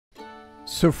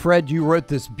So, Fred, you wrote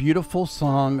this beautiful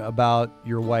song about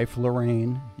your wife,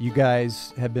 Lorraine. You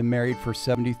guys have been married for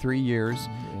 73 years.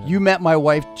 Yeah. You met my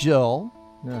wife, Jill,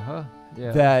 Yeah.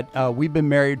 that we've been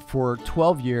married for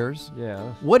 12 years. Yeah.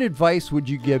 What advice would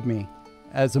you give me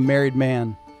as a married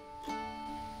man?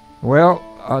 Well,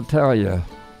 I'll tell you.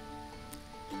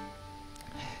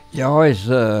 You always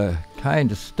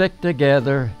kind of stick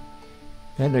together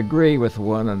and agree with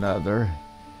one another.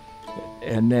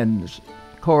 And then,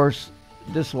 of course,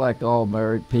 just like all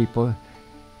married people,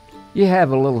 you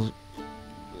have a little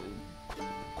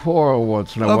quarrel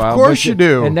once in a while. Of course you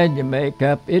do. And then you make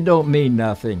up. It don't mean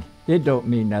nothing. It don't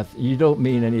mean nothing. You don't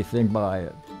mean anything by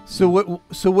it. So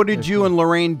what did you and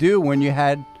Lorraine do when you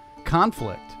had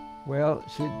conflict? Well,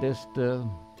 she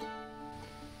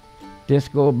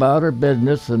just go about her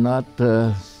business and not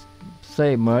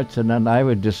say much, and then I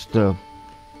would just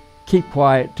keep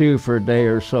quiet too for a day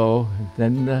or so.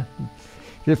 Then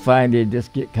just finally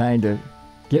just get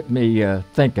me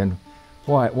thinking,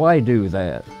 why do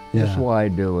that? Yeah. Just why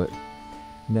do it?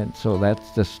 And then so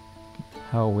that's just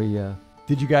how we.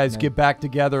 Did you guys get back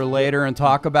together later and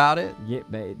talk about it?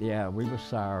 Yeah, we were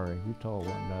sorry. We told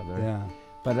one another. Yeah.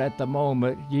 But at the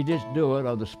moment, you just do it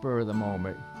on the spur of the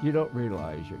moment. You don't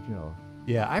realize it, you know.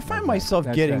 Yeah, I find myself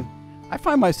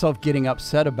getting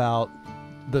upset about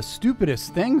the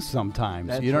stupidest things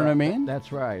sometimes. You know what I mean?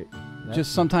 That's right.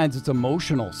 Just sometimes it's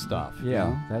emotional stuff. Yeah,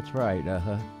 you know? that's right.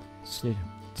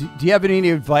 Do you have any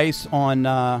advice on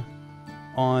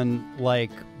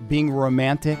like being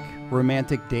romantic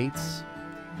dates?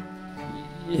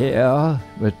 Yeah,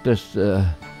 but just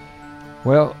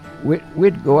well,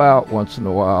 we'd go out once in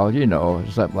a while, you know,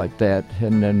 something like that,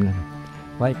 and then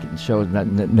like it shows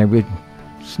nothing, and then we'd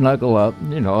snuggle up,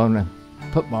 you know, and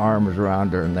put my arms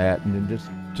around her and that, and then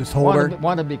just hold her.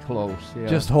 Want to be close. Yeah.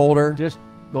 Just hold her. Just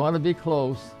want to be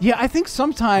close. Yeah, I think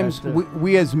sometimes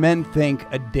we as men think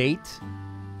a date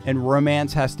and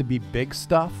romance has to be big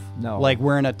stuff. No. Like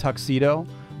wearing a tuxedo.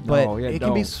 But No, it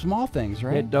can be small things,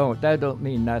 right? That don't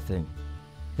mean nothing.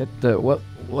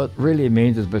 What really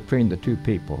means is between the two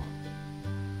people.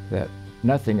 That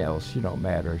nothing else, you know,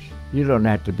 matters. You don't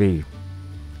have to be,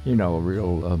 you know,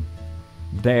 real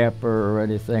dapper or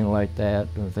anything like that.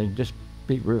 Just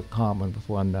be real common with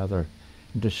one another,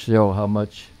 and just show how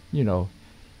much, you know,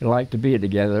 you like to be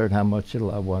together and how much you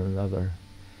love one another.